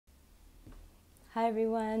Hi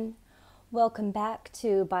everyone, welcome back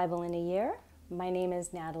to Bible in a Year. My name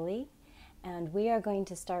is Natalie, and we are going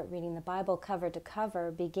to start reading the Bible cover to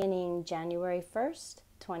cover beginning January 1st,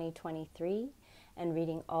 2023, and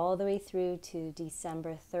reading all the way through to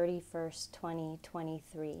December 31st,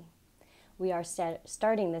 2023. We are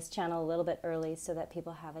starting this channel a little bit early so that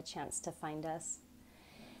people have a chance to find us.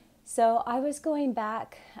 So I was going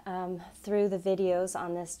back through the videos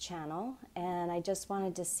on this channel, and I just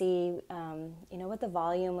wanted to see, what the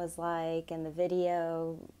volume was like and the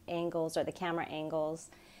video angles or the camera angles,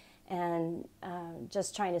 and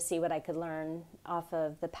just trying to see what I could learn off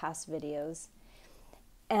of the past videos.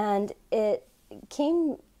 And it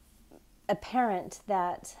came apparent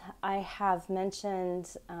that I have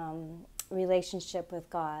mentioned relationship with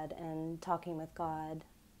God and talking with God,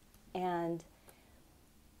 and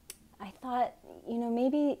I thought,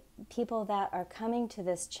 maybe people that are coming to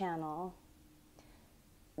this channel,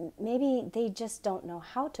 maybe they just don't know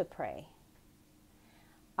how to pray.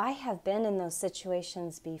 I have been in those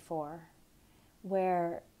situations before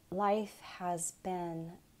where life has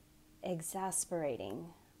been exasperating,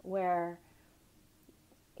 where,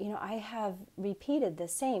 I have repeated the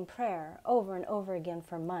same prayer over and over again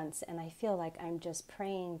for months, and I feel like I'm just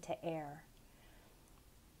praying to air.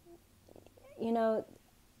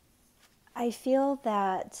 I feel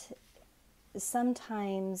that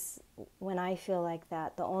sometimes when I feel like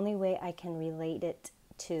that, the only way I can relate it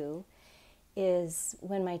to is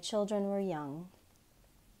when my children were young.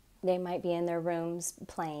 They might be in their rooms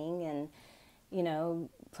playing and,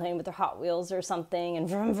 playing with their Hot Wheels or something and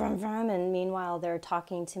vroom, vroom, vroom. And meanwhile, they're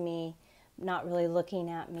talking to me, not really looking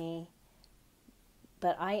at me,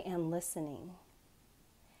 but I am listening.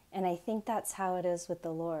 And I think that's how it is with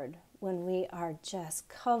the Lord. When we are just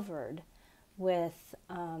covered with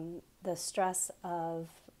the stress of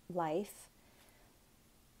life,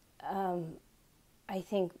 I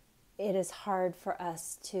think it is hard for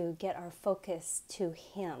us to get our focus to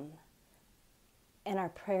Him. And our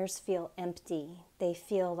prayers feel empty. They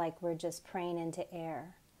feel like we're just praying into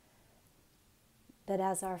air. But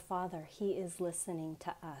as our Father, He is listening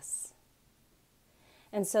to us.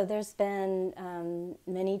 And so there's been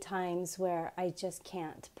many times where I just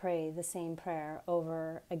can't pray the same prayer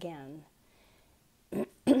over again.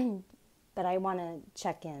 But I want to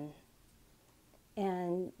check in.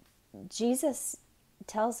 And Jesus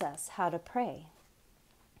tells us how to pray.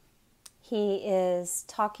 He is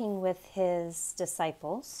talking with His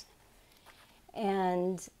disciples.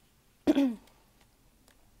 And I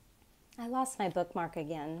lost my bookmark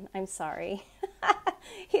again. I'm sorry.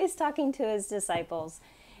 He is talking to His disciples,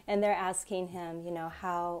 and they're asking Him,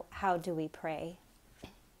 how do we pray?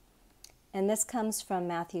 And this comes from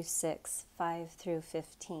Matthew 6, 5 through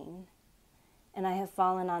 15. And I have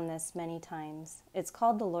fallen on this many times. It's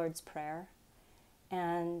called the Lord's Prayer.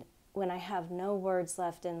 And when I have no words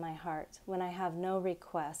left in my heart, when I have no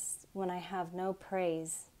requests, when I have no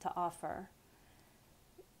praise to offer,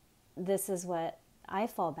 this is what I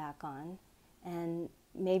fall back on. And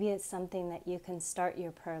maybe it's something that you can start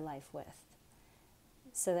your prayer life with,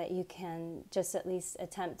 so that you can just at least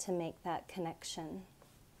attempt to make that connection.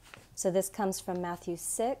 So this comes from Matthew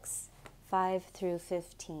 6, 5 through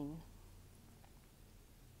 15.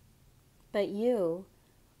 But you,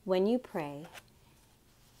 when you pray,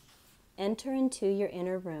 enter into your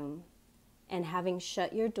inner room, and having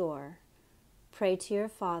shut your door, pray to your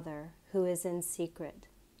Father who is in secret.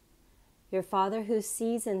 Your Father who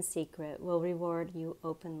sees in secret will reward you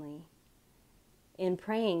openly. In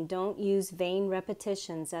praying, don't use vain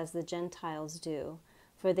repetitions as the Gentiles do,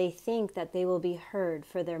 for they think that they will be heard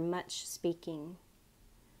for their much speaking.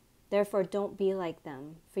 Therefore, don't be like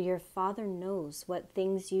them, for your Father knows what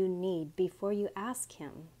things you need before you ask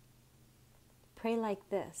Him. Pray like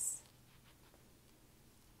this: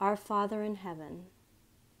 Our Father in heaven,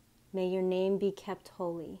 may your name be kept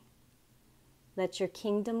holy. Let your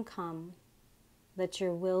kingdom come. Let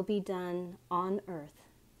your will be done on earth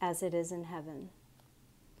as it is in heaven.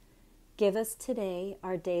 Give us today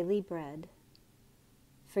our daily bread.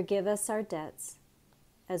 Forgive us our debts,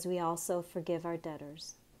 as we also forgive our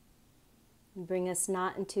debtors. And bring us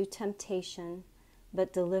not into temptation,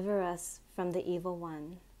 but deliver us from the evil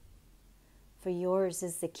one. For yours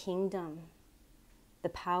is the kingdom, the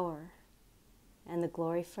power, and the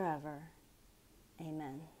glory forever.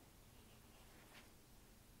 Amen.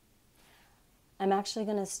 I'm actually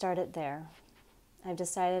going to start it there. I've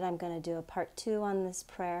decided I'm going to do a part 2 on this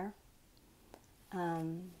prayer.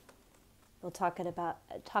 We'll talk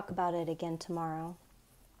about it again tomorrow.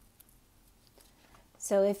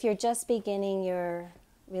 So if you're just beginning your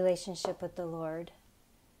relationship with the Lord,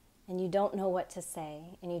 and you don't know what to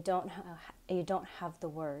say, and you don't have the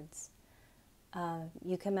words,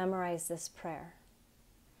 you can memorize this prayer.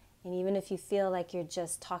 And even if you feel like you're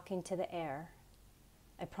just talking to the air,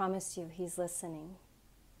 I promise you, He's listening.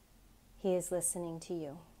 He is listening to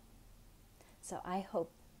you. So I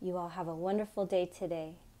hope you all have a wonderful day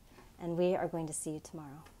today, and we are going to see you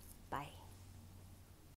tomorrow.